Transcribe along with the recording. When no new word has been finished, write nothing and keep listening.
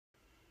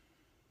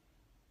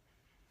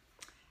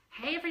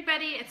Hey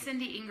everybody, it's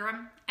Cindy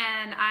Ingram,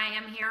 and I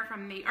am here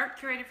from the Art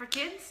Curator for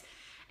Kids,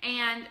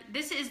 and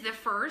this is the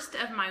first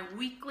of my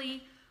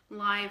weekly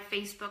live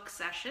Facebook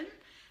session,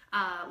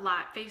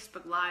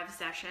 Facebook Live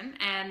session,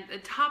 and the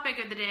topic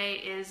of the day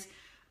is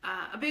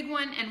a big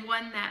one, and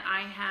one that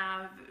I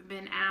have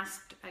been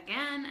asked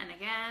again and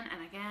again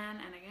and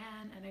again and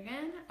again and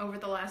again over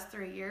the last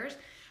 3 years,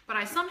 but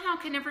I somehow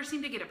can never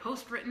seem to get a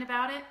post written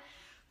about it.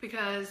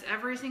 Because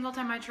every single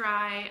time I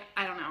try,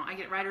 I don't know, I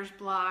get writer's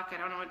block.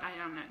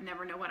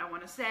 Never know what I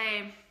want to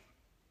say,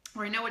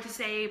 or I know what to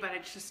say, but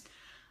it's just,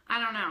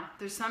 I don't know.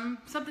 There's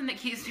something that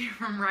keeps me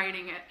from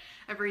writing it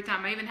every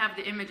time. I even have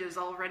the images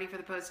all ready for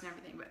the post and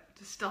everything, but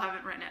just still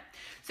haven't written it.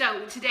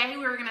 So today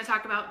we're going to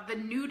talk about the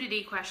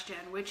nudity question,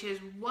 which is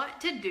what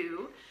to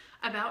do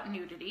about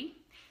nudity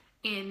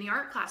in the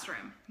art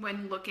classroom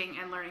when looking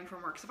and learning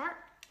from works of art.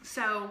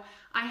 So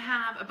I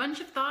have a bunch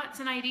of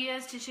thoughts and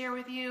ideas to share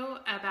with you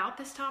about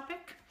this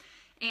topic,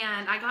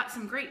 and I got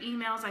some great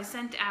emails. I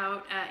sent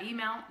out an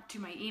email to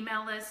my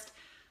email list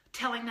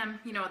telling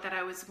them, that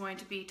I was going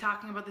to be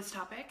talking about this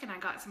topic, and I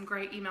got some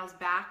great emails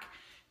back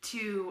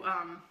to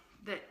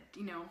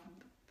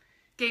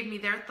gave me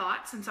their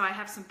thoughts, and so I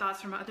have some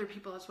thoughts from other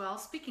people as well.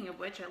 Speaking of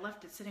which, I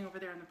left it sitting over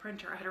there in the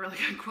printer. I had a really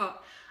good quote.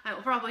 I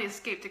will probably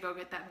escape to go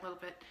get that in a little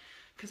bit,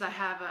 because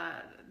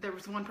there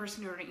was one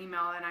person who wrote an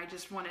email and I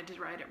just wanted to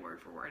write it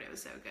word for word. It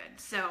was so good.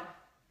 So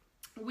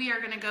we are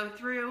going to go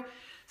through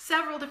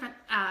several different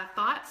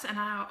thoughts, and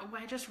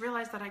I just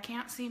realized that I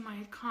can't see my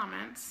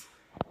comments.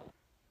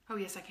 Oh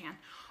yes, I can.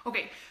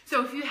 Okay,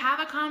 so if you have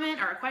a comment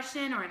or a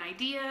question or an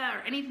idea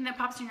or anything that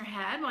pops in your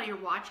head while you're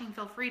watching,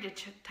 feel free to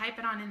type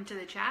it on into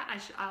the chat.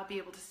 I'll be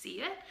able to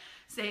see it,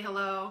 say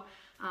hello,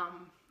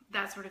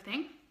 that sort of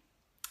thing.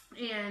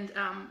 And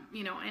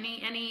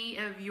any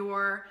of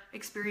your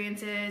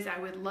experiences, I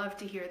would love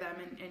to hear them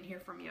and hear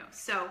from you.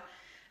 So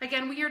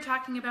again, we are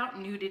talking about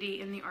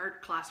nudity in the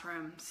art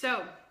classroom.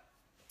 So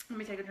let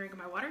me take a drink of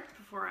my water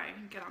before I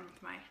get on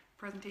with my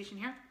presentation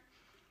here.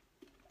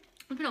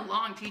 It's been a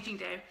long teaching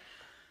day.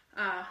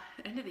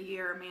 End of the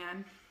year,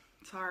 man,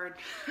 it's hard.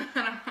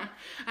 I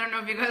don't know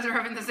if you guys are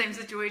having the same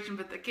situation,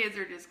 but the kids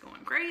are just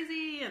going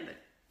crazy, and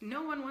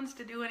no one wants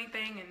to do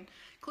anything,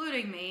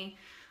 including me.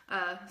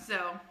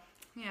 So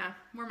yeah,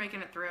 we're making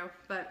it through,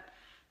 but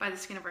by the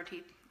skin of our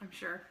teeth, I'm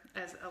sure,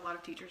 as a lot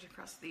of teachers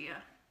across the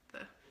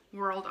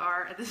world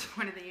are at this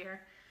point of the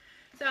year.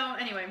 So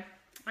anyway,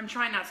 I'm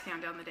trying not to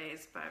count down the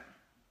days, but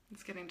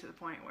it's getting to the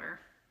point where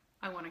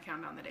I want to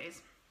count down the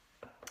days.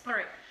 All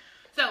right,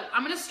 so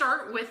I'm going to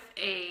start with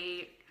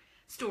a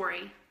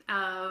story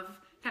of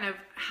kind of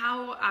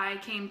how I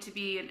came to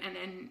be, and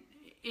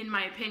in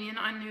my opinion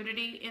on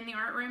nudity in the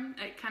art room.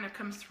 It kind of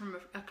comes from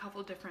a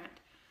couple different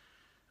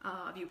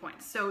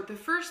viewpoints. So the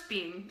first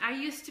being, I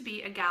used to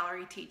be a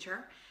gallery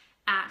teacher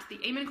at the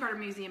Amon Carter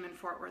Museum in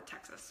Fort Worth,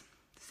 Texas.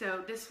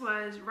 So this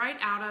was right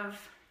out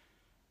of,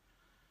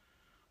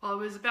 well, it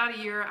was about a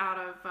year out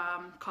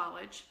of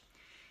college.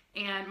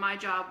 And my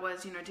job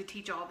was, to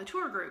teach all the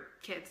tour group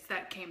kids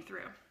that came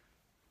through.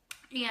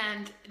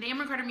 And the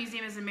Amon Carter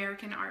Museum is an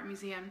American art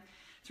museum.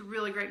 It's a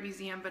really great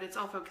museum, but it's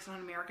all focused on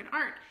American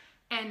art.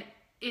 And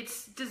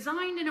it's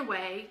designed in a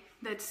way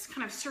that's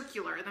kind of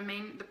circular. The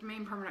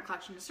main permanent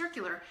collection is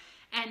circular.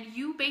 And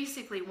you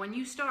basically, when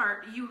you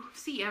start, you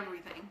see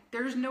everything.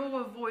 There's no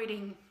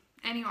avoiding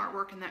any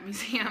artwork in that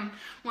museum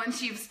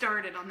once you've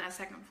started on that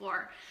second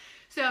floor.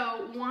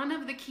 So one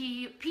of the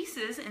key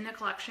pieces in the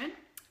collection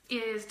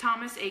is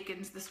Thomas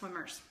Eakins' The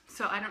Swimmers.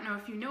 So I don't know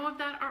if you know of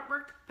that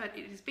artwork, but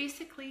it is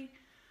basically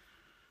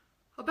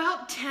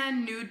about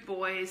 10 nude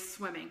boys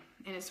swimming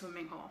in a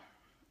swimming hole.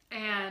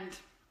 And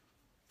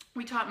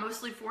we taught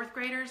mostly 4th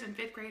graders and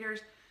 5th graders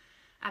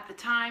at the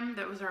time.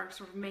 That was our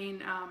sort of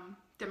main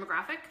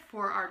demographic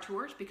for our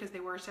tours, because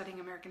they were studying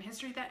American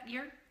history that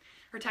year,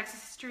 or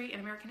Texas history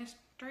and American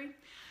history.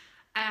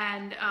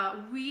 And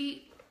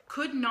we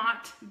could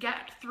not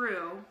get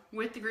through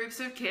with the groups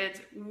of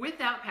kids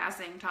without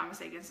passing Thomas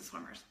Eakins' The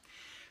Swimmers.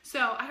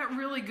 So I got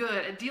really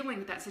good at dealing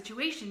with that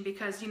situation,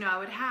 because, I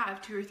would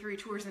have 2 or 3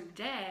 tours in a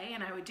day,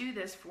 and I would do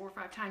this 4 or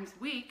 5 times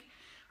a week,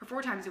 or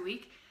 4 times a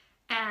week,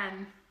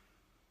 and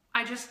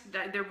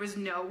there was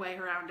no way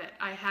around it.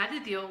 I had to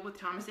deal with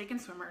Thomas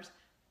Eakins Swimmers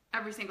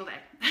every single day.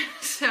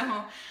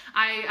 So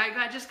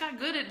I just got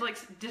good at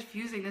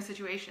diffusing the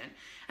situation.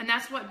 And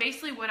that's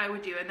basically what I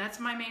would do. And that's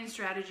my main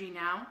strategy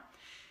now,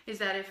 is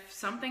that if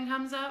something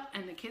comes up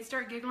and the kids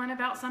start giggling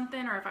about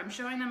something, or if I'm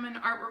showing them an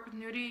artwork with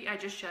nudity, I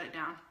just shut it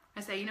down.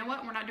 I say, you know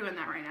what, we're not doing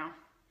that right now.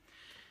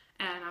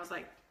 And I was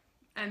like,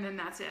 and then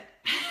that's it.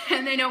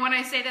 And they know when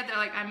I say that, they're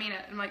like, I mean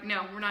it. I'm like,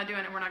 no, we're not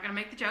doing it. We're not going to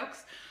make the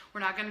jokes. We're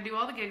not going to do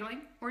all the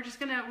giggling. We're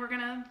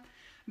gonna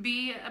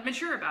be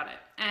mature about it.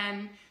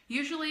 And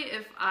usually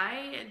if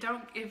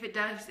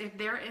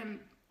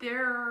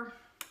their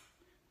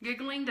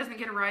giggling doesn't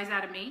get a rise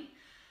out of me,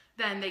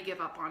 then they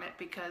give up on it,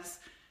 because,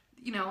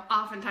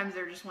 oftentimes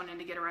they're just wanting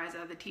to get a rise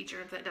out of the teacher.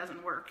 If that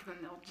doesn't work, then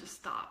they'll just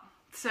stop.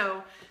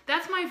 So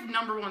that's my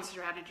number one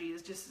strategy,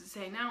 is just to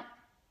say, no, I'm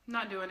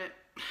not doing it.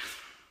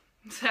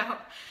 So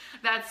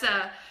that's,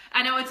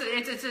 I know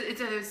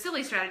it's a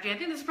silly strategy. I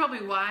think this is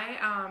probably why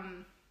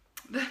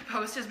the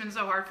post has been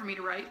so hard for me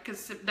to write,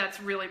 because that's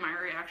really my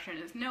reaction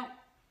is, nope,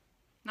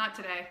 not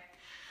today.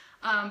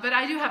 But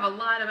I do have a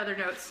lot of other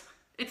notes.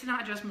 It's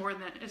not just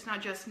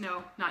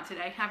no, not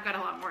today. I've got a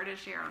lot more to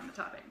share on the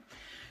topic.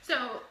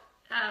 So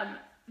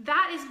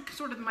that is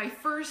sort of my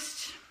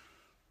first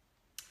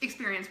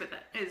experience with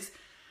it, is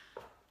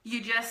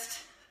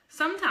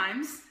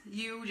sometimes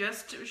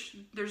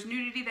there's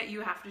nudity that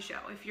you have to show.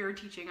 If you're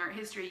teaching art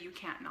history, you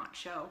can't not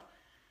show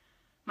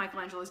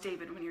Michelangelo's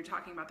David when you're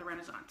talking about the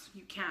Renaissance.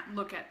 You can't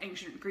look at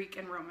ancient Greek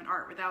and Roman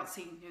art without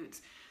seeing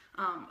nudes.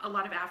 A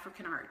lot of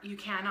African art, you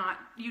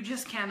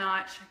just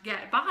cannot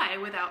get by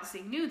without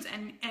seeing nudes,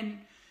 and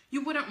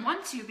you wouldn't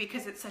want to,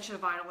 because it's such a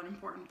vital and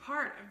important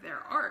part of their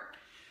art.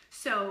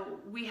 So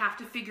we have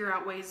to figure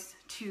out ways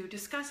to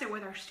discuss it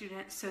with our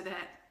students so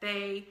that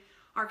they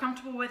are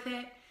comfortable with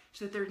it,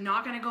 so that they're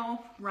not going to go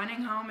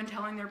running home and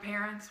telling their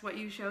parents what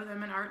you show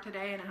them in art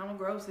today and how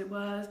gross it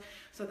was.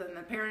 So then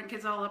the parent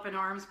gets all up in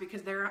arms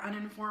because they're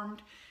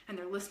uninformed and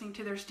they're listening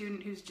to their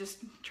student who's just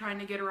trying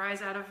to get a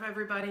rise out of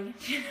everybody,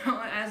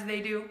 as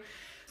they do.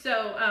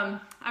 So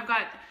I've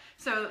got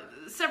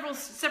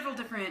several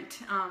different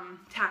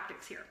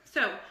tactics here.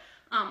 So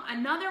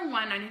another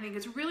one I think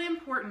is really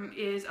important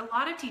is a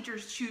lot of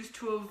teachers choose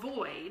to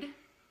avoid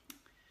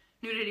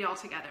nudity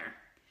altogether.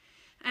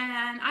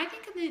 And I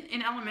think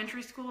in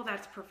elementary school,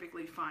 that's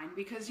perfectly fine,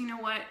 because you know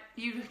what,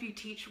 you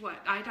teach when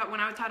I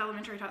taught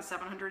elementary, I taught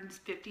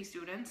 750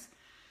 students,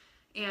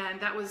 and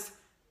that was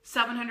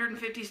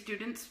 750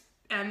 students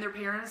and their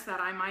parents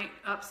that I might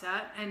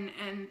upset,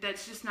 and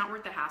that's just not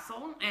worth the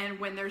hassle, and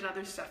when there's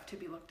other stuff to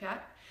be looked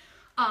at.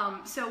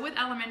 So with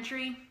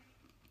elementary,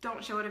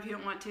 don't show it if you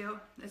don't want to,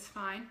 it's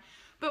fine.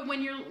 But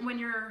when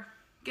you're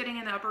getting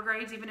in the upper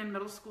grades, even in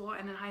middle school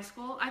and in high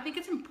school, I think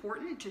it's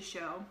important to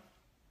show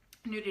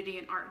nudity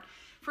in art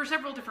for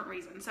several different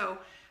reasons. So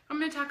I'm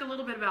going to talk a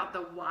little bit about the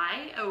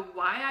why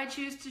I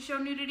choose to show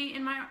nudity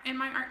in my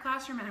art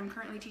classroom, and I'm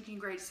currently teaching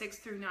grades 6th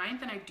through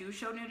 9th, and I do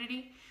show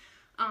nudity.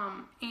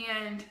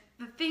 And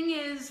the thing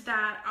is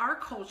that our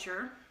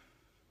culture,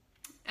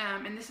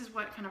 and this is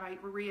what kind of I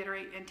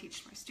reiterate and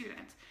teach my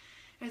students,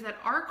 is that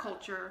our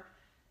culture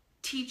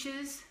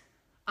teaches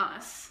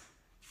us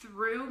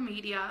through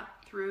media,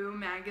 through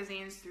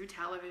magazines, through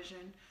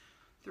television,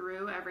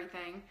 through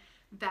everything,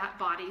 that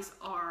bodies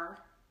are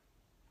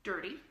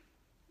dirty,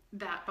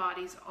 that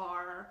bodies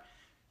are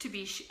to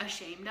be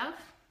ashamed of,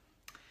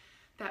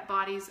 that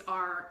bodies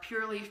are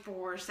purely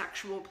for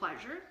sexual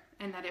pleasure,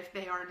 and that if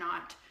they are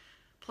not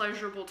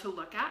pleasurable to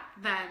look at,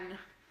 then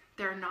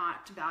they're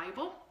not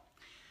valuable.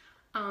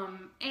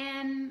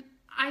 And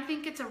I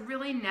think it's a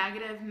really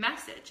negative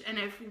message. And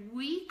if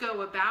we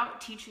go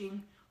about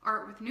teaching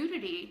art with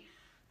nudity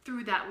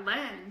through that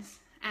lens,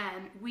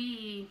 and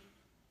we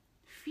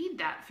feed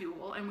that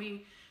fuel, and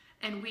we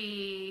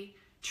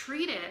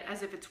treat it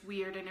as if it's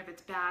weird and if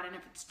it's bad and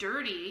if it's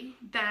dirty,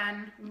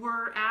 then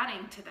we're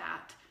adding to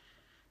that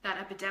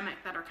epidemic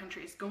that our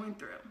country is going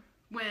through.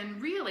 When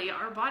really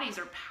our bodies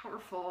are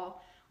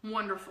powerful,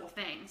 wonderful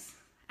things,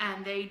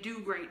 and they do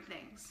great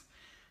things.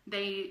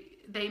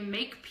 They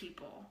make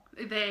people.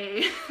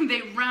 They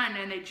run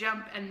and they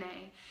jump and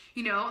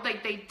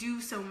they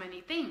do so many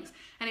things.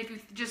 And if you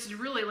just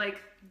really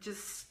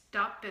just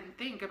stop and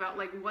think about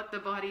what the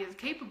body is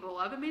capable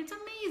of, I mean, it's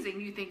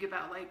amazing. You think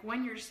about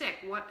when you're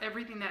sick,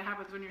 everything that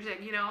happens when you're sick,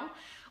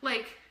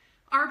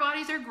 our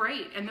bodies are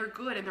great and they're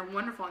good and they're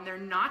wonderful, and they're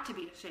not to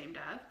be ashamed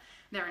of.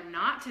 They're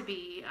not to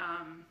be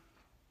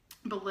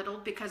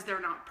belittled because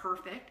they're not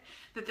perfect,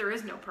 that there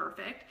is no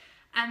perfect,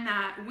 and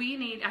that we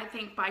need, I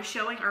think, by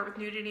showing art with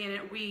nudity in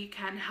it, we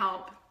can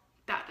help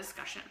that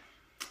discussion.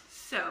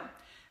 So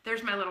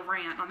there's my little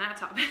rant on that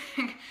topic.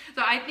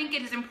 So I think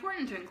it is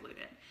important to include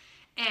it,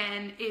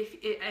 and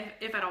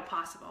if at all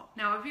possible.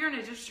 Now, if you're in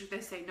a district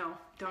that say, no,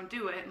 don't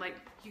do it,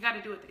 you got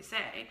to do what they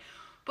say.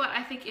 But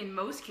I think in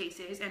most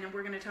cases, and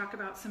we're going to talk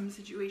about some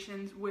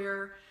situations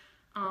where,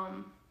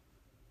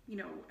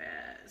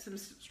 some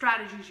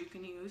strategies you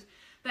can use,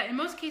 that in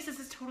most cases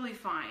is totally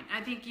fine. I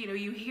think,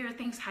 you hear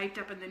things hyped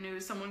up in the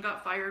news. Someone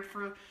got fired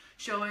for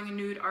showing a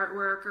nude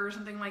artwork or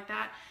something like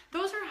that.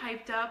 Those are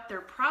hyped up.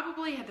 There's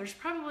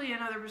probably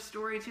another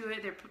story to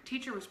it. Their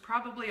teacher was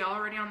probably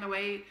already on the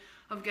way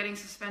of getting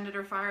suspended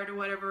or fired or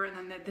whatever, and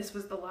then that this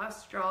was the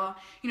last straw.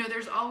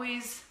 There's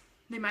always,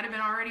 they might have been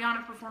already on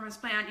a performance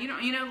plan.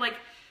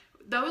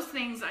 Those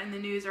things in the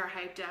news are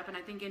hyped up, and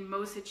I think in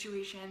most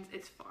situations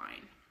it's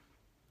fine.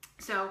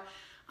 So,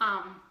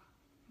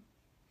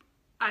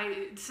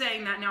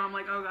 saying that now, I'm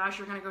like, oh gosh,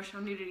 you're gonna go show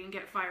nudity and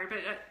get fired, but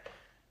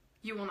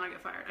you will not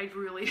get fired. I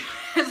really,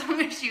 as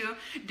long as you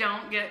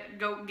don't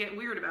get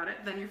weird about it,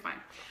 then you're fine.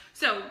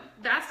 So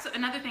that's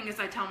another thing is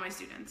I tell my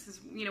students is,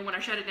 when I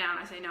shut it down,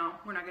 I say, no,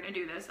 we're not gonna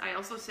do this. I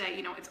also say,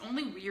 it's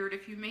only weird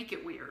if you make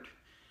it weird.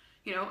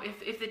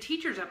 If the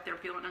teacher's up there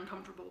feeling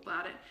uncomfortable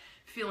about it,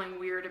 feeling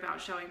weird about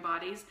showing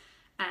bodies,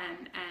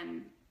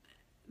 and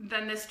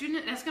then the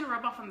student, that's going to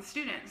rub off on the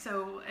student.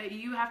 So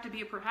you have to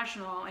be a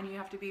professional and you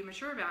have to be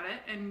mature about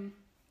it, and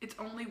it's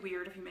only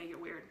weird if you make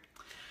it weird.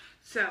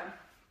 So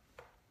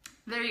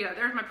there you go.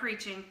 There's my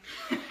preaching.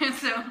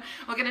 So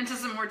we'll get into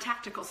some more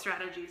tactical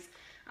strategies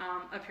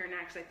up here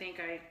next. I think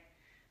I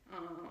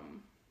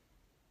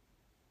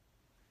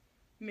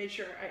made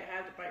sure I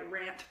had my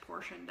rant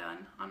portion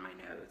done on my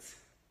notes.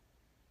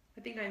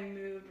 I think I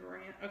moved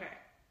rant.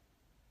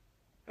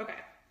 Okay.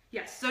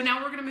 Yes. So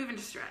now we're going to move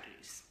into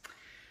strategies.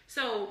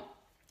 So,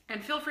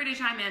 and feel free to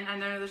chime in. I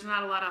know there's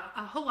not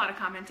a whole lot of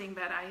commenting,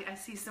 but I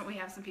see we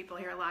have some people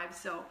here live,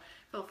 so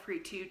feel free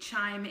to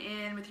chime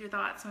in with your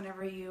thoughts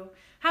whenever you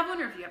have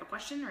one, or if you have a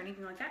question or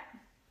anything like that.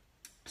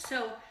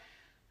 So,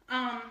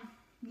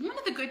 one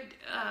of the good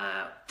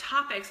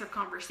topics of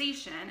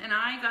conversation, and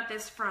I got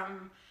this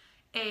from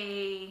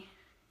a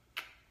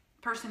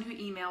person who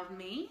emailed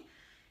me,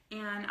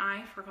 and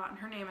I've forgotten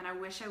her name, and I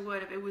wish I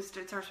would have. It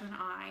starts with an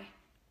I.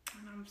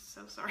 And I'm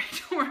so sorry, I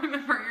don't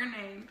remember your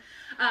name.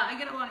 I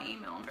get a lot of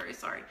email, I'm very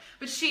sorry.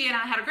 But she and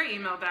I had a great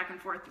email back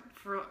and forth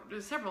for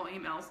several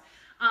emails.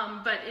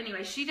 But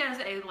anyway, she does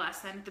a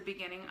lesson at the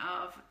beginning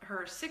of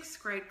her 6th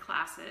grade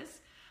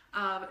classes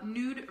of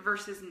nude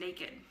versus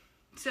naked.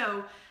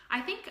 So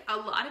I think a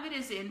lot of it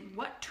is in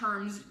what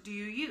terms do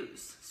you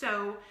use.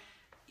 So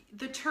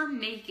the term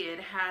naked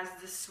has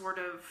this sort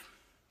of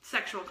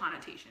sexual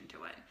connotation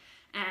to it.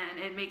 And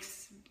it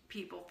makes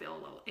people feel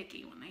a little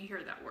icky when they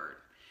hear that word.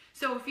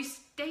 So if you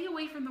stay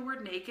away from the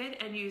word naked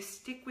and you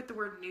stick with the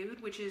word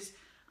nude, which is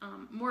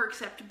more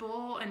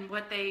acceptable and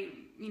what they,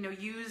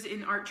 use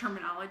in art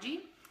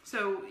terminology.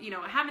 So,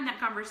 having that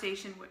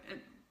conversation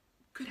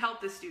could help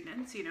the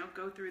students,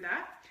 go through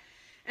that.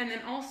 And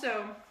then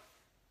also,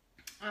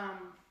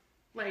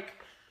 like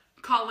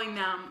calling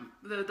them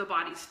the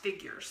body's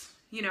figures,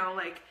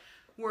 like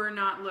we're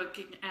not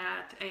looking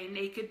at a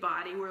naked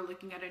body, we're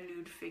looking at a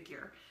nude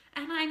figure.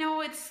 And I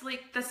know it's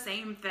like the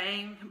same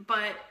thing,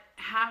 but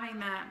having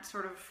that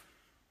sort of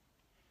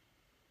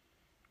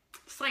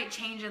slight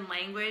change in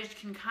language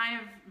can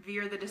kind of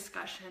veer the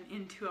discussion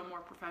into a more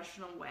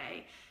professional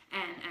way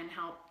and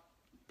help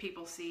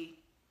people see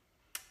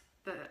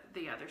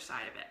the other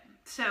side of it.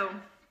 So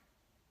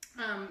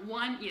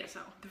so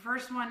the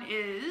first one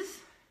is,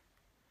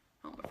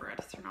 I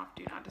forgot to turn off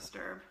Do Not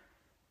Disturb.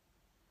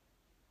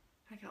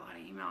 I get a lot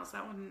of emails.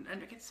 That one,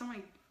 and I get so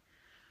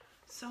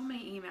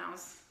many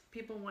emails,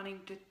 people wanting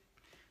to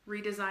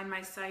redesign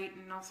my site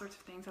and all sorts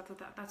of things. That's what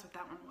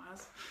that one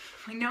was.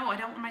 Like, no, I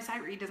don't want my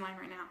site redesigned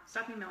right now.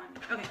 Stop emailing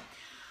me. Okay.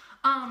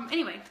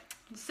 Anyway,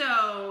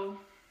 so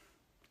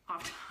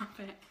off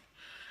topic.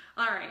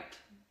 All right.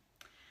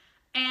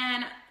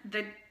 And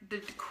the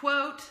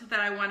quote that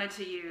I wanted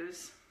to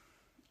use,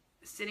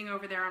 sitting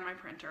over there on my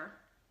printer,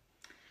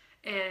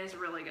 is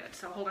really good.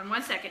 So hold on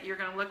one second. You're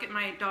going to look at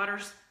my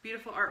daughter's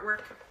beautiful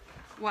artwork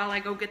while I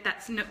go get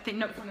that note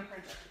from the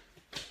printer.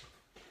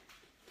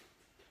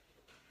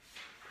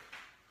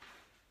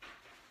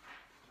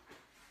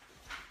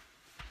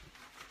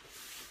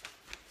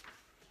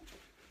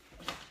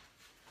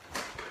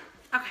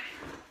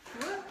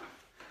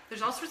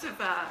 There's all sorts of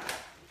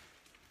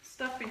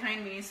stuff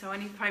behind me, so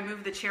if I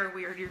move the chair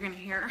weird, you're going to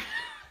hear.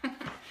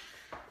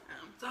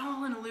 It's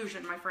all an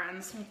illusion, my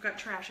friends. I've got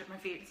trash at my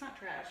feet. It's not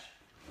trash.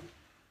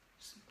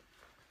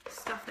 It's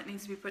stuff that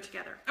needs to be put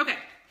together. Okay,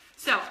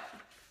 so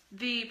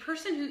the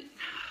person who,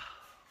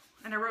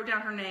 and I wrote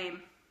down her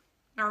name.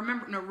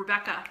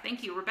 Rebecca.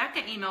 Thank you.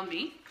 Rebecca emailed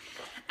me,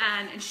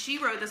 and she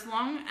wrote this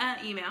long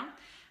email,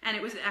 and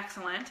it was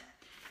excellent.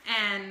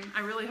 And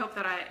I really hope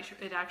that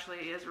it actually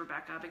is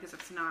Rebecca, because if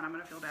it's not, I'm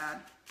going to feel bad.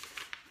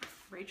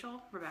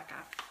 Rachel? Rebecca.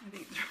 I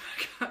think it's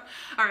Rebecca.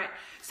 All right.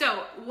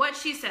 So what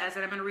she says,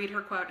 and I'm going to read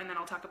her quote, and then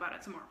I'll talk about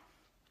it some more.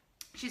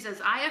 She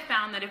says, I have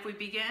found that if we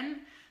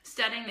begin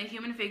studying the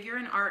human figure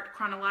in art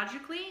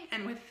chronologically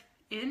and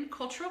within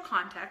cultural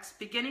context,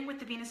 beginning with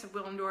the Venus of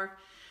Willendorf,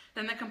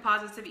 then the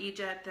composites of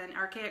Egypt, then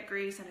archaic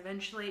Greece, and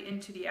eventually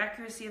into the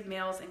accuracy of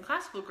males in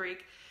classical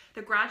Greek,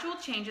 the gradual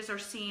changes are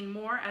seen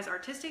more as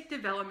artistic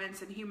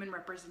developments in human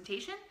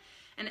representation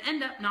and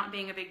end up not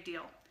being a big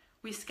deal.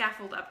 We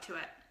scaffold up to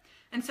it.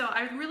 And so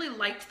I really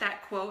liked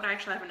that quote. I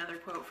actually have another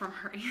quote from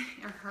her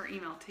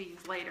email to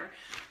use later.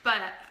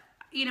 But,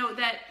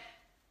 that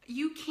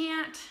you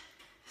can't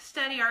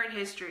study art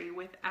history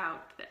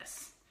without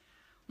this.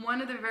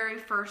 One of the very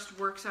first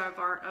works of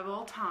art of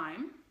all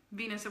time,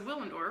 Venus of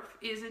Willendorf,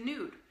 is a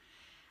nude.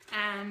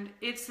 And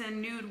it's a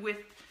nude with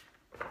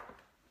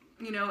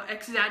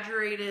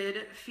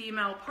exaggerated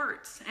female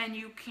parts, and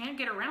you can't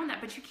get around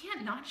that. But you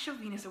can't not show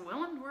Venus of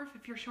Willendorf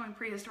if you're showing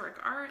prehistoric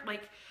art.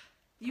 Like,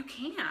 you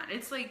can't.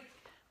 It's like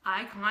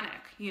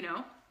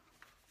iconic,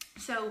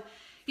 So,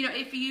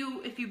 if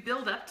you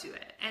build up to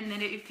it, and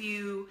then if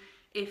you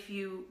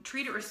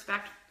treat it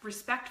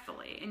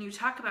respectfully, and you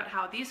talk about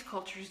how these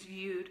cultures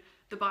viewed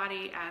the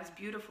body as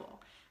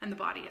beautiful, and the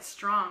body as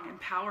strong and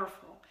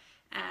powerful,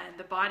 and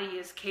the body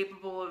is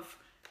capable of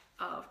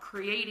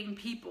creating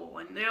people,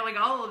 and they're like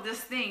all of this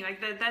thing,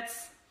 like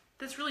that's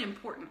really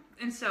important.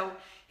 And so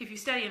if you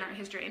study in art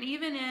history, and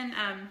even in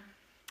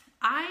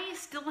I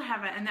still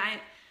haven't, and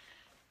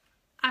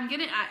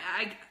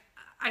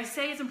I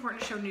say it's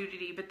important to show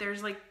nudity, but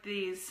there's like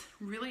these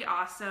really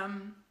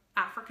awesome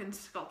African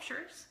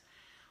sculptures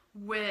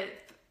with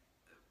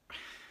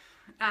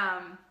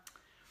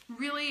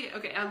really,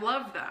 okay, I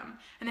love them,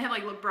 and they have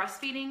like little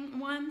breastfeeding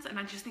ones, and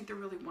I just think they're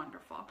really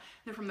wonderful.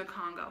 They're from the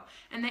Congo,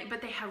 and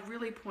but they have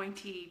really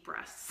pointy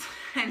breasts,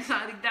 and so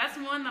I think that's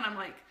one that I'm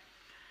like,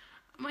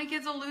 my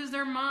kids will lose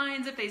their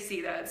minds if they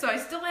see that. So I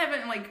still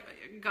haven't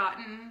like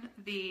gotten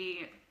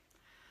the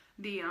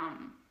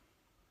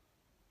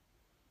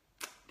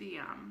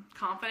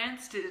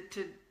confidence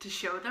to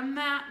show them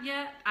that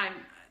yet.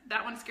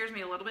 That one scares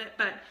me a little bit,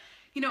 but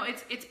you know,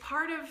 it's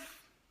part of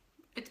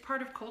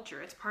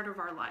culture. It's part of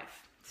our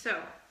life.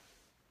 So,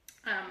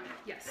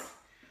 yes.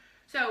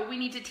 So we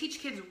need to teach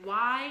kids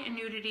why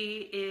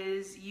nudity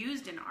is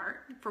used in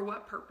art, for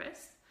what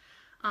purpose.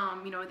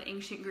 You know, the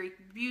ancient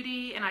Greek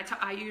beauty, and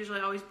I usually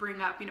always bring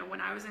up, you know,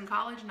 when I was in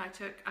college and I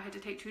had to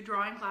take 2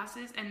 drawing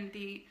classes, and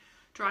the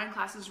drawing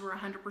classes were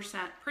 100%,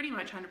 pretty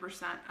much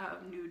 100%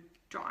 of nude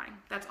drawing.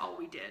 That's all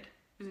we did,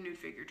 was nude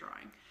figure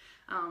drawing.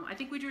 I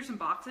think we drew some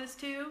boxes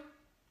too,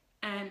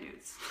 and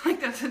nudes. Like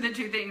those are the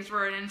 2 things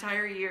for an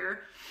entire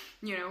year,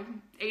 you know,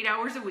 8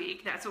 hours a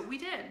week. That's what we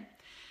did.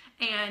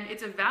 And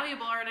it's a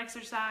valuable art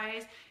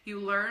exercise. You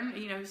learn,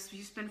 you know,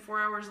 you spend 4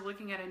 hours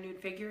looking at a nude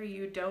figure,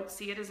 you don't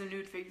see it as a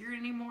nude figure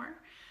anymore.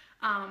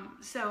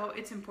 So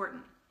it's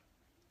important.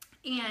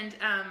 And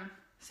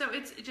so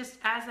it's just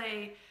as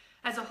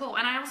a whole.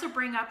 And I also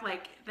bring up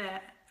like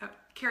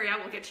Carrie, I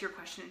will get to your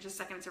question in just a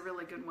second. It's a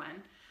really good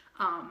one.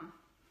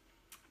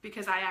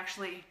 Because I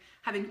actually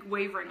have been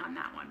wavering on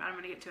that one, but I'm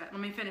going to get to it.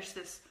 Let me finish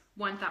this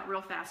one thought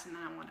real fast, and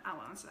then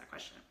I'll answer that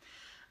question.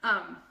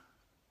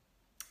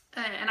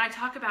 And I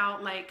talk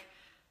about like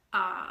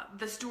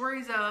the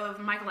stories of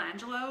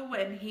Michelangelo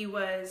when he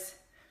was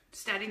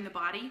studying the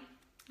body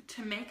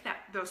to make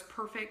those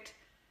perfect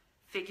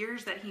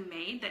figures that he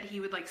made, that he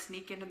would like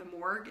sneak into the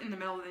morgue in the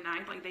middle of the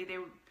night. Like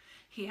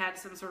he had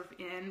some sort of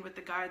in with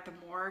the guy at the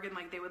morgue, and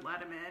like they would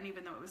let him in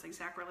even though it was like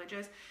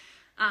sacrilegious.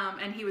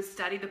 And he would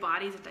study the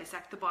bodies and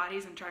dissect the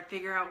bodies and try to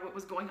figure out what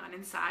was going on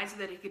inside so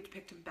that he could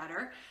depict them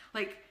better.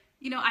 Like,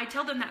 you know, I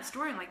tell them that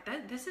story, like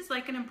this is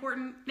like an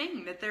important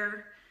thing that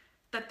they're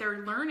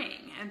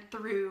learning, and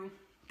through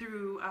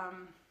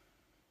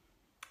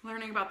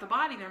learning about the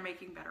body, they're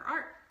making better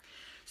art.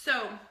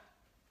 So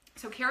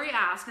Carrie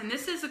asked, and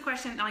this is a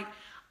question like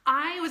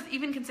I was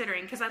even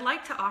considering, because I'd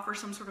like to offer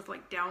some sort of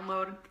like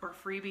download or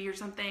freebie or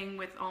something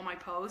with all my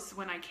posts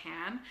when I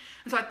can.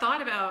 And so I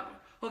thought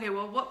about, okay,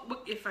 well,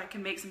 what if I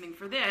can make something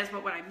for this,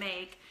 what would I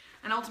make?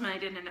 And ultimately I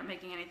didn't end up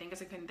making anything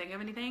because I couldn't think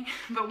of anything.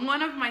 But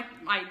one of my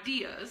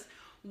ideas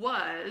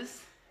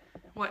was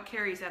what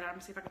Carrie said. I'm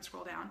gonna see if I can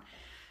scroll down.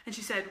 And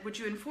she said, would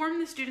you inform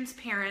the students'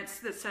 parents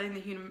that studying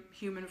the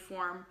human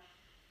form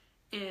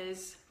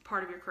is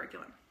part of your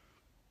curriculum?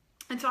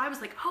 And so I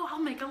was like, oh, I'll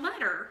make a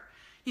letter,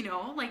 you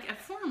know, like a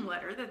form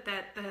letter that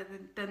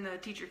then the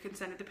teacher can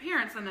send to the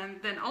parents. And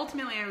then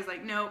ultimately I was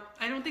like, no,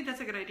 I don't think that's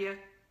a good idea.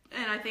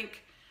 And I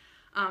think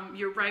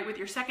you're right with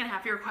your second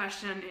half of your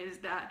question, is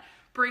that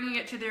bringing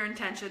it to their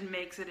intention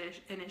makes it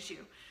an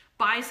issue.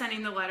 By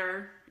sending the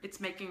letter, it's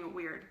making it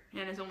weird,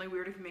 and it's only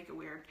weird if you make it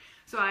weird.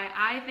 So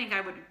I think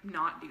I would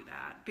not do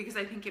that, because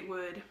I think it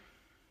would,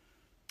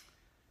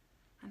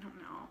 I don't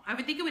know, I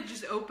would think it would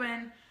just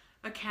open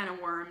a can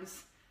of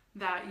worms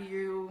that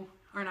you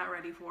are not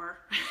ready for.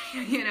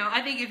 You know,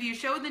 I think if you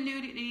show the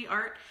nudity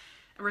art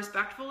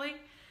respectfully,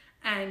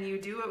 and you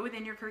do it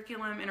within your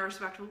curriculum in a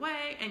respectful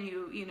way, and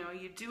you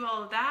do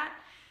all of that,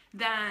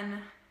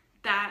 then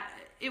that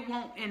it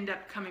won't end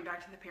up coming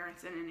back to the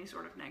parents in any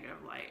sort of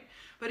negative light.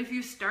 But if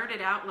you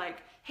started out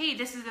like, hey,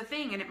 this is a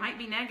thing and it might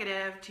be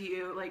negative to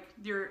you, like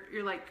you're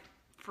like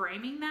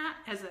framing that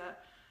as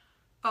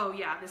oh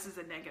yeah, this is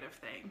a negative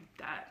thing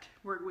that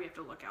we have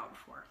to look out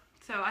for.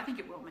 So I think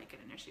it will make it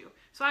an issue.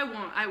 So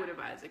I would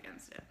advise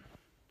against it.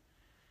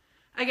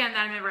 Again,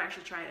 I never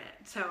actually tried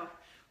it. So,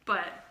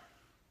 but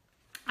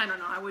I don't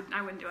know, I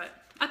wouldn't do it.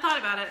 I thought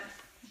about it,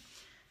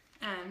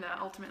 and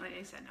ultimately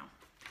they said no.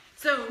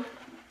 So,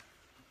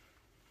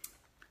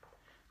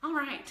 all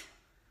right,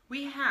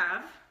 we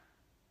have,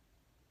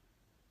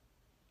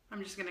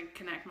 I'm just gonna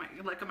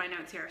look at my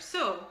notes here.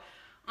 So,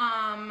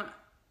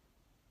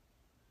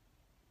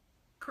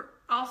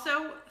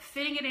 also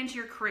fitting it into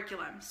your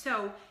curriculum.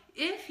 So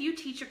if you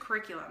teach a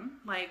curriculum,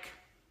 like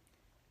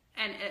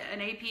an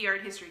AP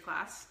art history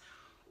class,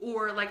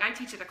 or like I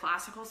teach at a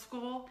classical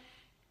school,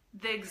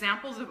 the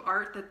examples of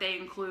art that they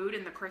include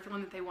in the curriculum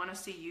that they want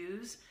us to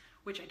use,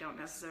 which I don't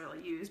necessarily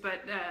use,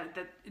 but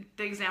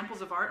the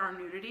examples of art are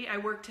nudity. I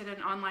worked at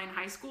an online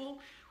high school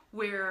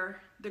where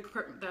the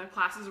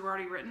classes were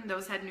already written.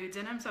 Those had nudes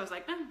in them, so I was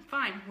like,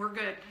 fine, we're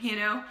good, you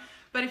know?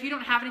 But if you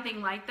don't have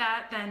anything like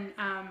that, then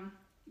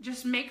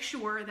just make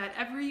sure that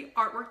every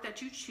artwork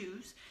that you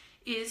choose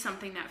is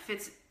something that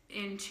fits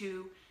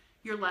into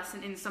your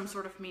lesson in some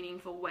sort of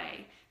meaningful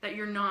way, that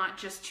you're not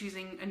just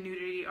choosing a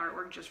nudity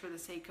artwork just for the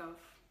sake of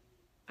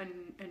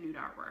a nude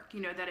artwork,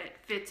 you know, that it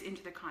fits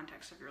into the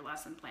context of your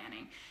lesson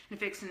planning and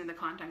fits into the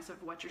context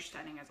of what you're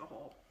studying as a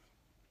whole.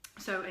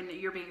 So, and that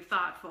you're being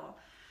thoughtful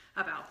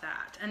about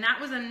that. And that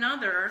was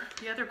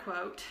the other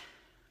quote.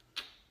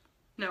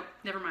 No,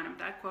 never mind.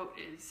 That quote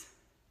is,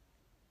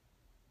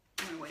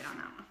 I'm gonna wait on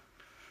that one.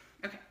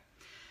 Okay.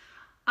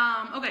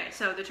 Okay,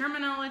 so the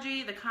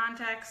terminology, the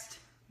context,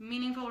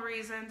 meaningful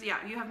reasons. Yeah,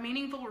 you have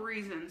meaningful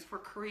reasons for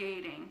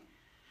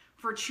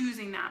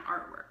choosing that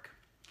artwork.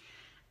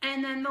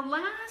 And then the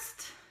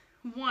last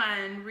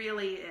one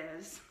really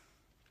is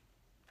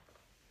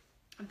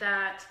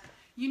that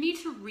you need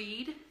to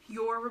read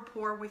your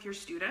rapport with your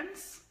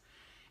students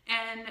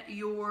and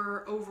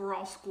your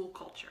overall school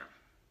culture.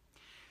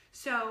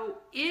 So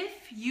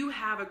if you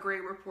have a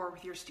great rapport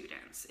with your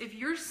students, if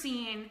you're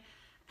seen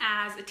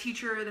as a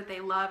teacher that they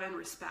love and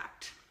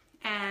respect,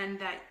 and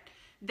that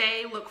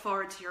they look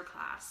forward to your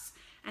class,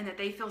 and that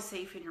they feel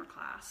safe in your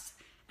class,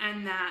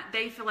 and that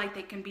they feel like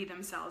they can be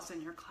themselves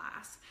in your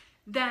class,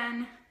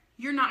 then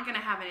you're not going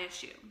to have an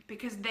issue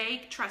because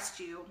they trust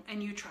you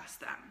and you trust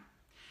them.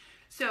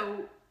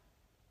 So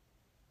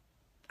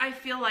I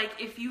feel like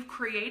if you've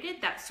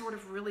created that sort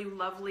of really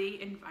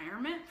lovely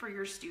environment for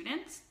your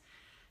students,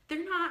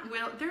 they're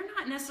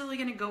not necessarily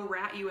going to go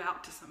rat you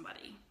out to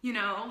somebody, you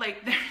know,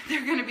 like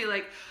they're going to be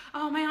like,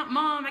 oh, my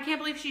mom, I can't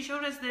believe she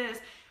showed us this,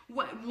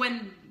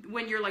 when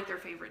you're like their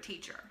favorite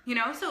teacher, you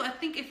know. So I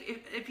think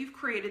if you've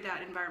created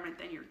that environment,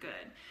 then you're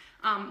good.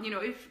 You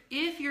know,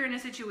 if you're in a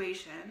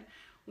situation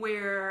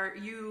where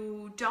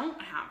you don't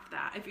have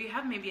that, if you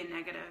have maybe a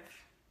negative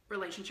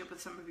relationship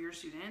with some of your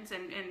students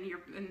and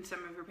some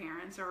of your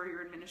parents or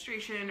your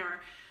administration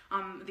or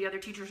the other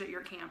teachers at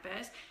your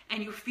campus,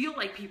 and you feel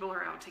like people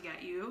are out to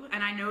get you,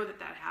 and I know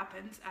that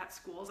happens at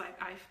schools.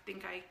 I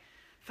think I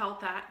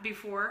felt that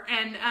before,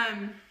 and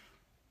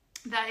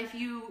that if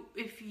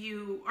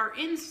you are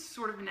in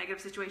sort of a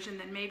negative situation,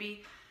 then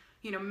maybe,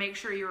 you know, make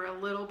sure you're a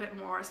little bit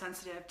more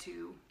sensitive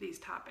to these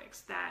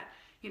topics. That,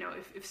 you know,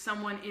 if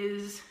someone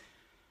is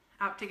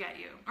out to get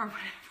you or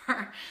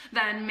whatever,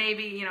 then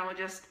maybe, you know,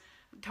 just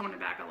tone it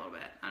back a little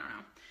bit. I don't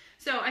know.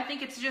 So I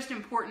think it's just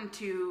important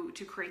to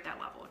create that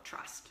level of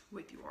trust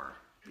with your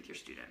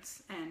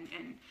students,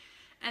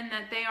 and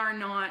that they are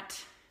not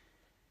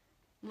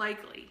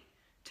likely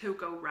to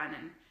go run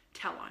and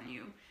tell on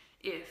you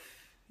if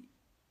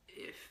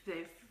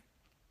they've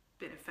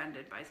been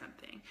offended by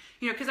something.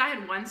 You know, because I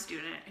had one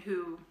student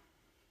who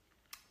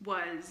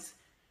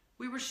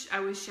I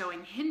was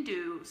showing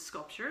Hindu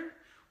sculpture,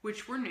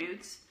 which were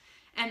nudes,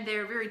 and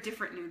they're very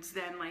different nudes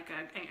than like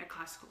a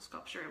classical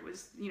sculpture. It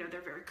was, you know, they're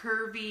very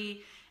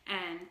curvy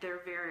and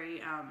they're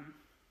very,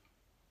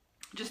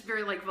 just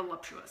very like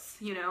voluptuous,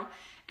 you know,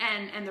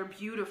 and they're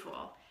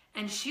beautiful.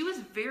 And she was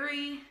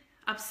very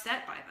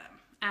upset by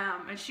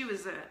them. And she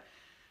was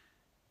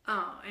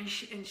and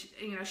she,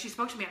 you know, she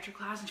spoke to me after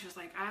class and she was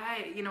like,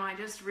 I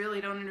just really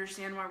don't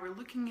understand why we're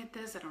looking at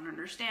this. I don't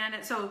understand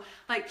it. So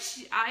like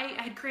I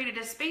had created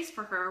a space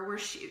for her where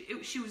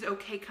she was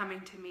okay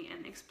coming to me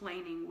and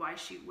explaining why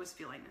she was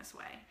feeling this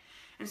way.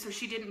 And so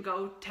she didn't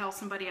go tell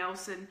somebody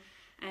else and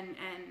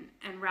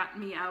rat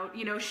me out.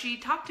 You know, she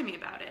talked to me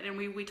about it, and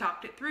we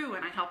talked it through,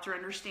 and I helped her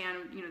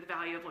understand, you know, the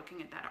value of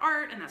looking at that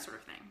art and that sort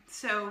of thing.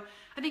 So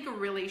I think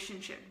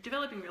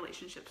developing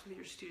relationships with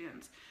your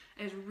students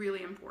is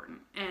really important,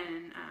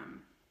 and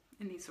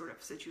in these sort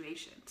of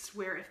situations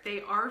where if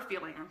they are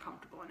feeling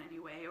uncomfortable in any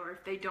way, or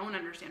if they don't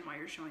understand why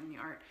you're showing the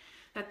art,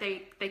 that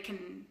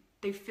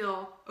they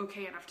feel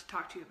okay enough to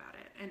talk to you about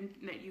it, and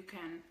that you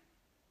can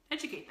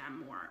educate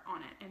them more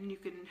on it, and you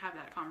can have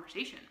that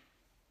conversation.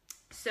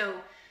 So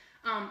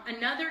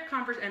another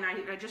conversation,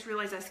 and I just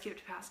realized I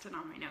skipped past it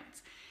on my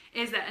notes,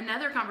 is that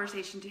another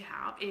conversation to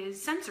have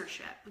is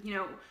censorship. You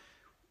know,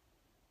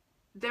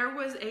 there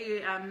was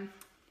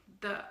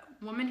the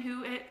woman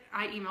who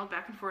I emailed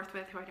back and forth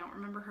with, who I don't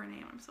remember her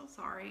name, I'm so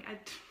sorry.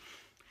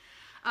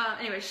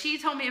 Anyway, she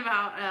told me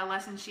about a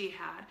lesson she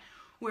had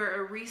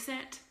where a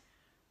recent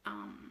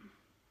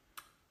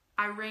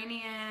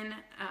Iranian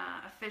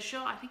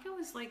official, I think it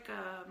was like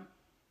a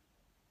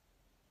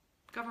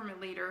government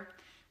leader,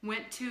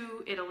 went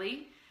to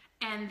Italy,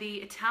 and the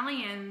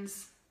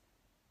Italians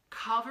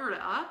covered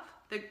up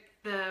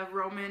the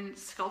Roman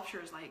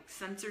sculptures, like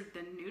censored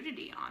the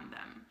nudity on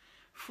them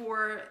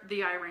for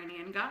the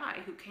Iranian guy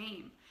who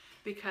came,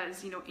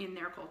 because, you know, in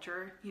their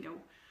culture, you know,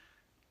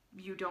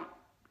 you don't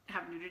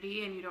have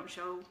nudity and you don't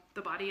show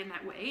the body in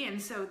that way.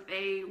 And so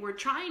they were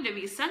trying to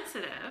be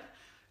sensitive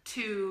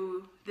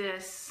to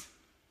this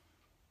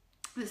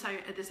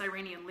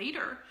Iranian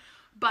leader,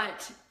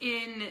 but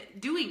in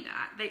doing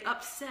that, they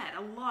upset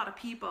a lot of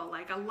people.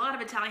 Like, a lot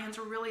of Italians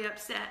were really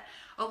upset.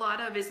 A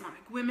lot of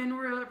Islamic women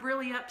were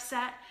really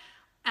upset.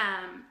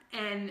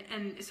 And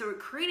so it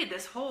created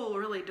this whole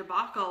really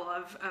debacle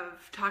of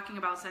talking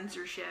about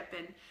censorship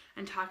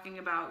and talking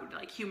about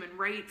like human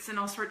rights and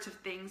all sorts of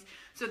things.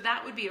 So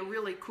that would be a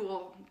really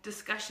cool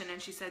discussion.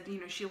 And she said, you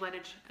know, she led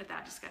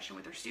that discussion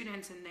with her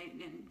students, and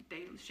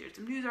they shared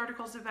some news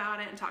articles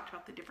about it and talked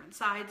about the different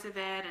sides of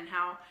it and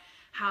how,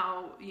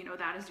 you know,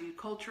 that is viewed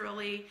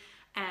culturally.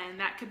 and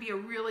that could be a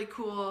really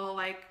cool,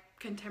 like,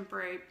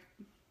 contemporary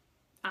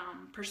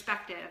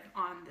perspective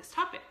on this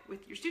topic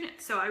with your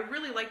students. So I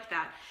really liked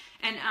that.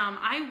 And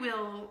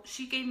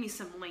she gave me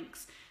some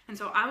links, and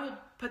so I will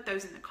put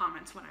those in the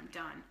comments when I'm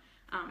done,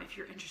 if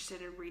you're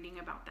interested in reading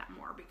about that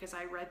more, because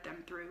I read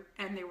them through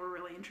and they were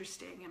really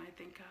interesting, and I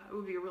think it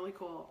would be a really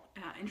cool,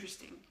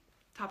 interesting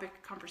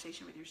topic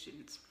conversation with your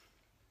students.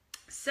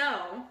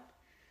 So,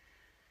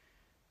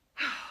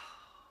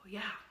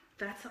 yeah,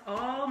 that's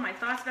all my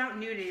thoughts about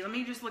nudity. Let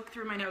me just look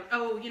through my notes.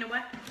 Oh, you know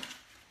what?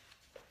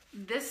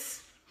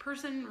 This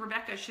person,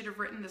 Rebecca, should have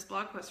written this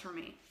blog post for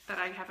me that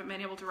I haven't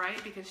been able to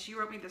write, because she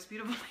wrote me this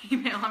beautiful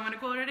email. I'm going to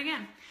quote it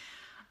again.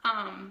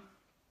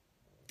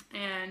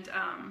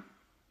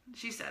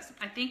 She says,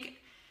 I think,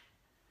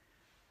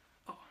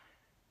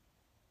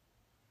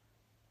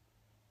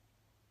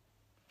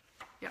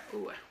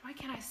 ooh, why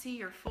can't I see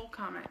your full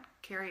comment,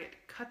 Carrie? It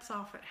cuts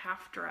off at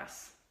half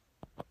dress.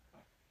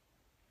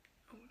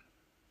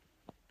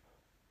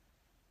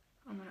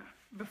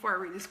 Before I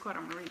read this quote,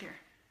 I'm going to read here.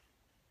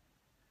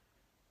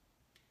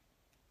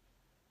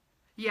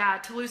 Yeah,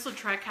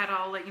 Toulouse-Lautrec had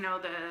all, like, you know,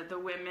 the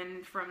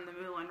women from the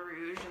Moulin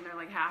Rouge, and they're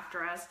like half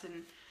dressed,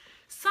 and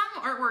some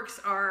artworks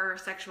are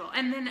sexual.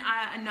 And then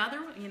another,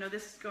 you know,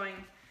 this is going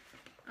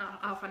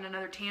off on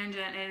another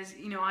tangent, is,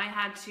 you know, my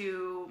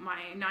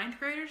 9th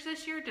graders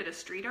this year did a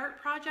street art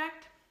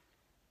project,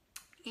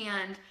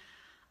 and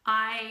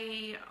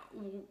I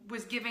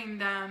was giving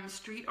them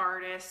street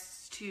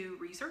artists to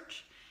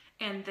research.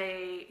 And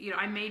they, you know,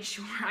 I made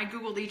sure I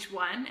Googled each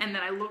one, and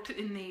then I looked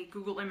in the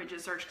Google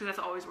Images search, because that's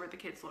always where the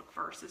kids look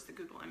first, is the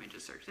Google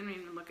Images search. They don't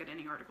even look at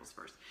any articles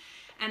first.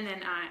 And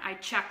then I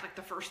checked like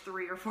the first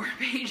 3 or 4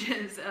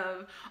 pages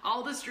of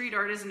all the street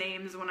artists'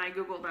 names when I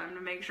Googled them,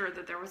 to make sure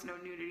that there was no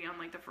nudity on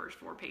like the first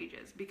 4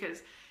 pages,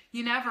 because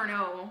you never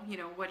know, you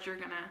know, what you're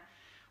gonna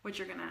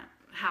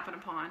happen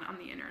upon on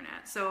the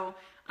internet. So,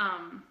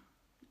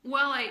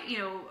 while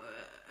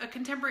a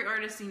contemporary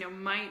artist, you know,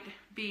 might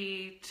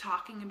be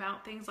talking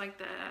about things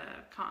like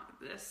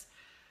this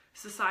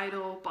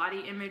societal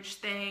body image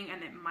thing,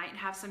 and it might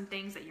have some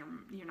things that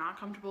you're not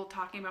comfortable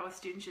talking about with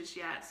students just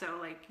yet. So,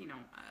 like, you know,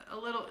 a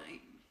little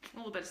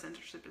bit of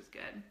censorship is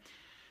good.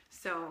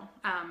 So,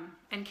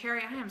 and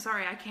Carrie, I am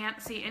sorry, I can't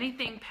see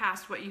anything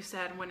past what you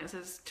said when it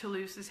says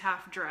Toulouse is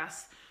half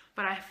dress,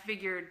 but I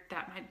figured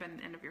that might have been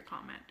the end of your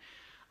comment.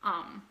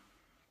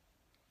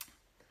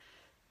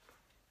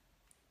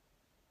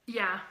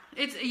 Yeah,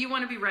 you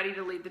want to be ready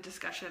to lead the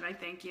discussion. I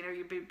think, you know,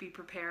 you be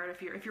prepared.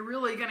 If you're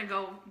really gonna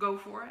go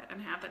for it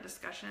and have that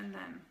discussion,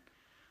 then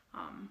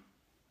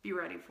be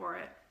ready for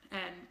it,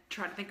 and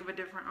try to think of a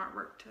different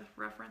artwork to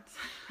reference.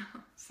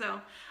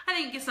 So I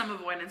think some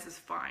avoidance is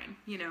fine.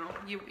 You know,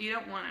 you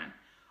don't want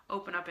to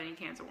open up any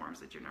cans of worms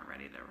that you're not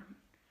ready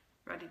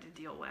to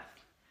deal with.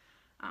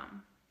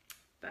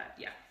 But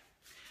yeah.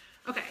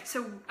 Okay,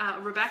 so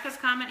Rebecca's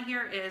comment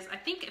here is, I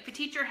think if a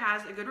teacher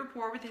has a good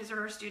rapport with his or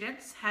her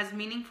students, has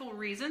meaningful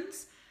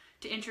reasons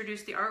to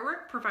introduce the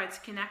artwork, provides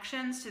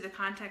connections to the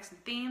context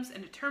and themes,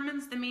 and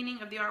determines the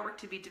meaning of the artwork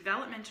to be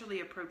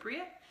developmentally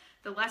appropriate,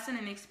 the lesson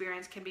and the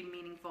experience can be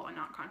meaningful and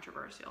not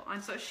controversial.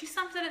 And so she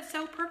sums it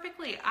so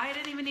perfectly. I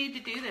didn't even need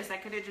to do this. I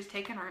could have just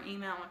taken her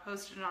email and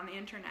posted it on the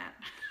internet.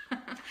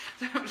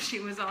 So she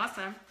was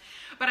awesome.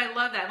 But I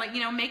love that. Like,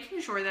 you know, making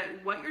sure that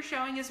what you're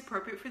showing is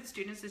appropriate for the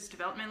students, is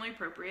developmentally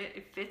appropriate,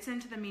 it fits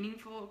into the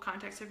meaningful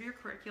context of your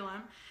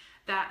curriculum,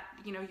 that,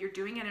 you know, you're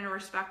doing it in a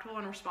respectful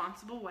and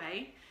responsible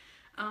way,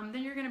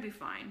 then you're going to be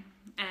fine.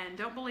 And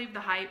don't believe the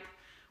hype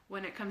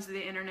when it comes to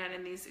the internet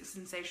and these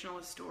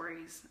sensationalist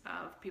stories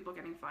of people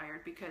getting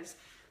fired, because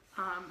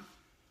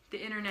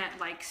the internet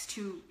likes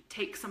to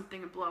take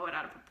something and blow it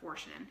out of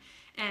proportion.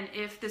 And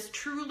if this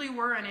truly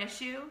were an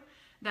issue,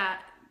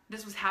 that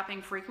this was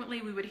happening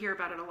frequently, we would hear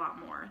about it a lot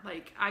more.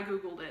 Like, I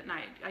Googled it, and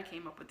I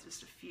came up with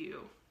just a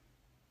few.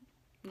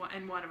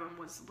 And one of them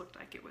looked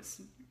like it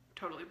was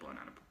totally blown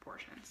out of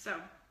proportion. So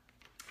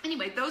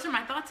anyway, those are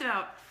my thoughts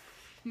about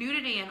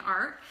nudity and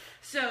art.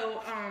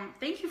 So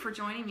thank you for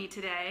joining me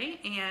today.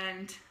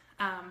 And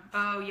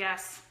oh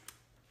yes,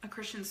 a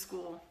Christian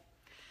school.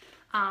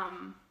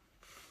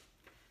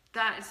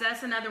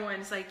 That's another one.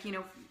 It's like, you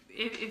know,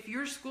 if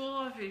your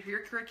school, if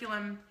your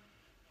curriculum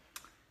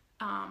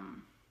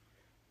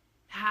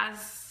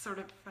has sort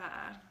of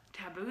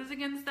taboos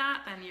against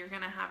that, then you're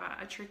gonna have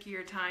a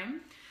trickier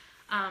time.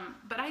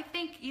 But I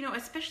think, you know,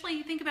 especially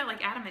you think about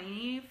like Adam and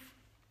Eve.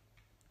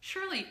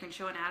 Surely you can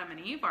show an Adam and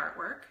Eve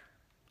artwork.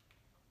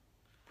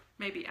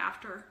 Maybe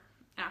after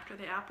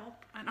the apple.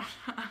 I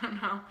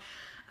don't know.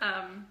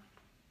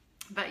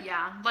 But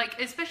yeah, like,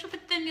 especially,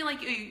 but then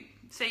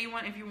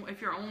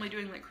if you're only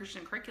doing like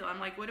Christian curriculum,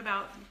 like, what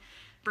about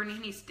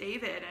Bernini's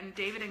David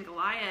and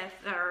Goliath,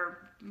 or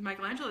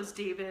Michelangelo's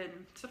David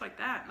and stuff like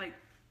that? Like,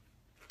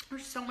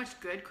 there's so much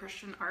good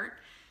Christian art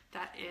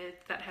that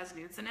has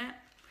nudes in it.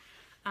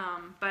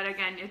 But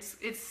again, it's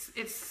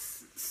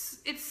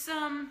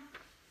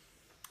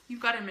you've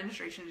got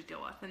administration to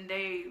deal with, and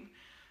they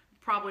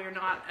probably are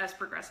not as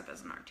progressive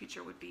as an art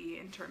teacher would be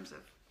in terms of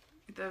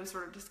those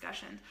sort of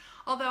discussions.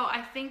 Although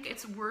I think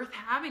it's worth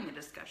having a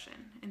discussion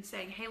and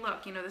saying, hey,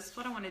 look, you know, this is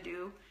what I want to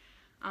do.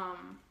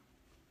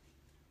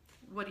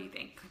 What do you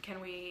think? Can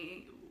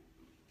we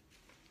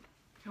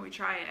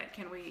try it?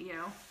 Can we, you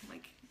know,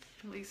 like,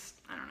 at least,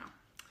 I don't know,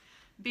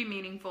 be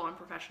meaningful and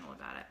professional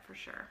about it for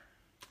sure.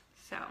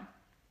 So,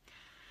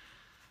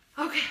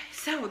 okay,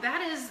 so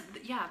that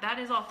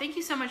is all. Thank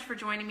you so much for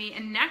joining me.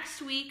 And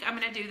next week, I'm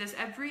going to do this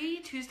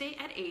every Tuesday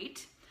at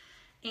 8.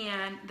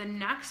 And the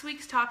next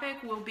week's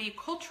topic will be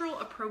cultural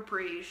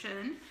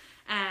appropriation.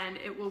 And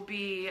it will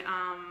be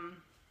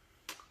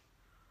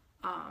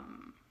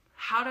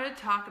how to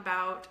talk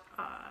about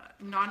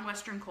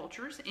non-Western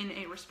cultures in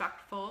a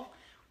respectful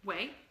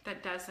way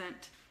that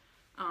doesn't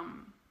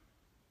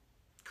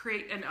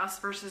create an us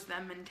versus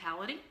them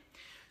mentality.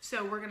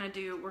 So we're gonna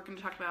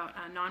talk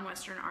about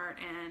non-Western art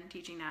and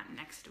teaching that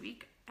next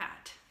week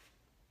at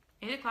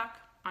 8 o'clock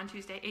on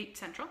Tuesday, 8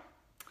 Central.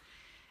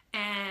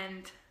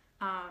 And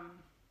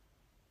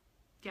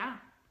yeah,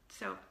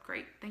 so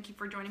great. Thank you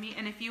for joining me.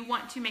 And if you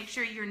want to make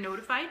sure you're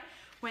notified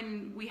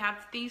when we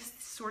have these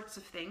sorts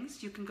of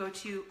things, you can go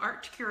to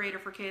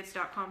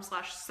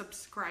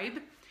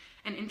artcuratorforkids.com/subscribe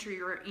and enter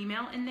your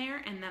email in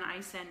there, and then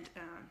I send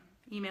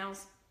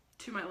emails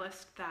to my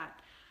list that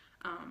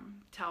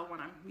tell when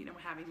I'm, you know,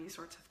 having these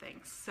sorts of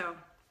things. So,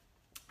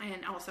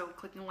 and also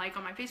clicking like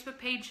on my Facebook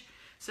page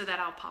so that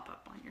I'll pop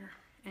up on your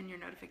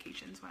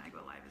notifications when I go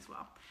live as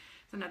well.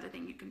 It's another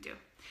thing you can do.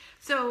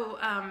 So,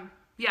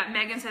 yeah,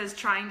 Megan says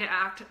trying to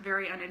act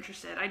very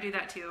uninterested. I do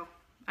that too.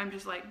 I'm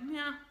just like,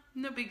 yeah,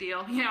 no big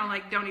deal. You know,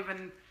 like I don't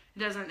even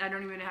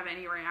have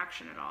any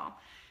reaction at all.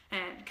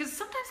 And because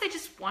sometimes I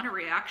just want a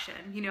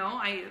reaction, you know.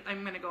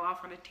 I'm going to go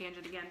off on a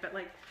tangent again, but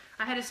like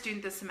I had a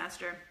student this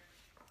semester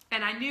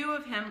and I knew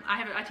of him.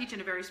 I teach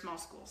in a very small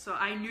school. So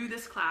I knew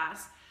this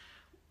class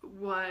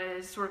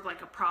was sort of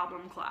like a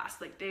problem class.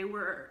 Like they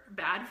were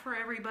bad for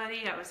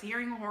everybody. I was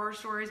hearing horror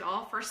stories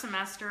all first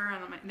semester,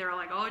 and they were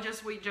like, oh,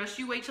 just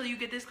you wait till you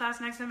get this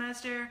class next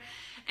semester.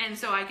 And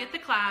so I get the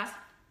class,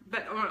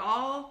 but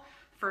all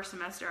first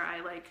semester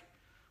I like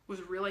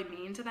was really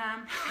mean to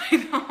them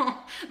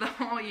the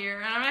whole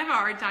year. And I have a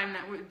hard time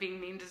being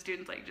mean to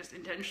students, like just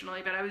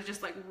intentionally, but I was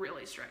just like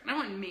really strict. I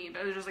wasn't mean,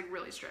 but I was just like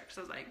really strict.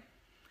 So I was like,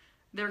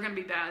 they're gonna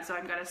be bad, so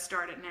I've got to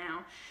start it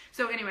now.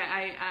 So anyway,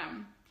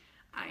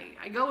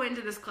 I go into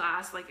this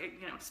class like,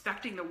 you know,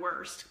 expecting the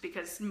worst,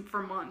 because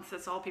for months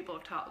that's all people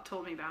have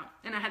told me about.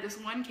 And I had this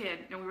one kid,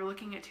 and we were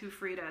looking at two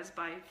Fridas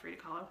by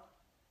Frida Kahlo,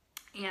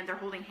 and they're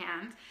holding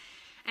hands,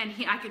 and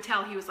I could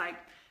tell he was like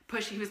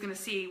pushing. He was going to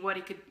see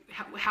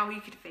how he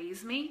could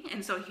phase me,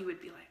 and so he would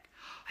be like,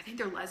 I think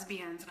they're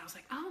lesbians, and I was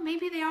like, oh,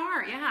 maybe they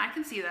are. Yeah, I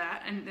can see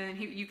that. And then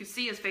you could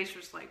see his face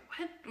was like,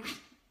 what?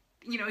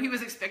 You know, he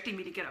was expecting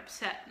me to get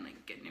upset and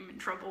like getting him in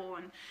trouble,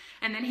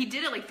 and then he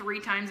did it like 3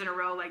 times in a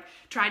row, like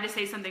tried to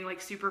say something like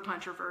super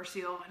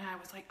controversial, and I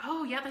was like,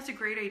 oh yeah, that's a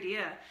great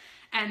idea.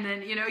 And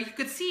then, you know, you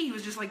could see he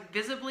was just like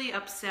visibly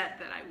upset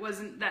that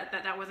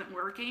that wasn't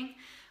working.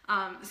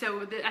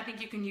 So I think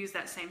you can use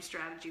that same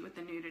strategy with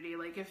the nudity.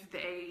 Like if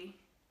they,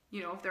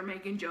 you know, if they're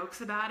making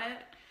jokes about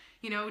it,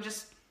 you know,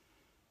 just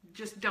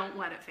don't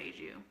let it phase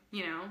you,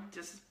 you know,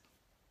 just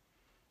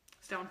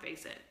don't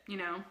face it, you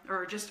know,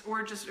 or just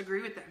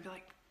agree with them and be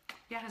like,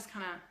 yeah, it's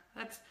kind of,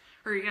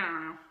 or I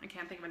don't know, I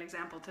can't think of an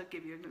example to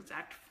give you an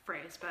exact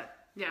phrase,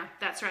 but yeah,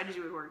 that strategy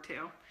would work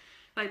too.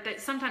 Like that,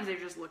 sometimes they're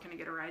just looking to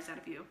get a rise out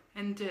of you,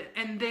 and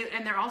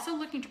they're also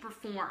looking to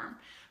perform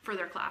for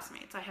their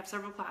classmates. I have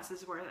several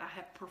classes where I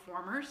have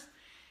performers,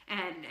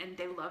 and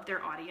they love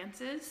their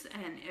audiences,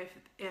 and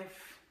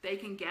if they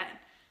can get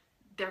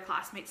their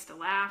classmates to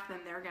laugh,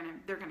 then they're gonna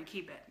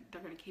keep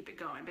it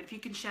going. But if you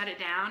can shut it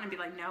down and be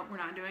like, no, we're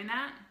not doing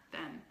that,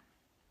 then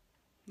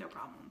no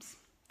problems.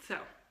 So,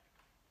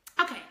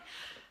 okay,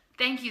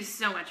 thank you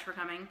so much for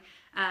coming.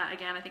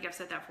 Again, I think I've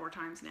said that 4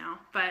 times now,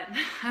 but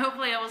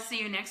hopefully I will see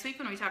you next week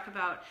when we talk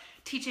about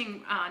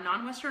teaching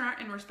non-Western art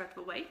in a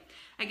respectful way.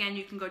 Again,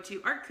 you can go to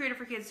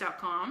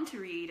artcuratorforkids.com to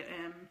read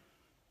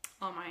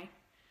all my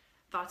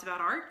thoughts about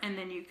art, and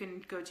then you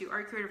can go to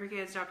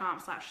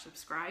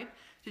artcuratorforkids.com/subscribe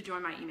to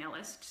join my email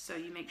list, so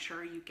you make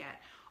sure you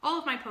get all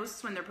of my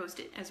posts when they're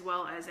posted, as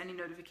well as any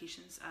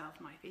notifications of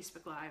my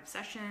Facebook Live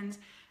sessions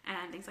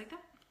and things like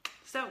that.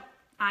 So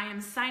I am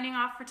signing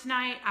off for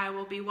tonight. I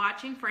will be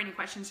watching for any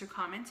questions or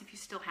comments if you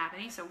still have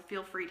any, so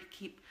feel free to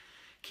keep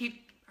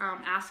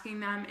asking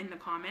them in the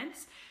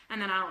comments,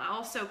 and then I'll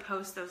also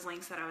post those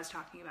links that I was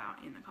talking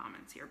about in the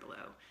comments here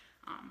below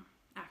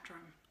after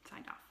I'm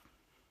signed off.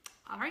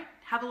 All right,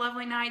 have a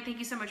lovely night. Thank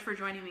you so much for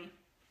joining me.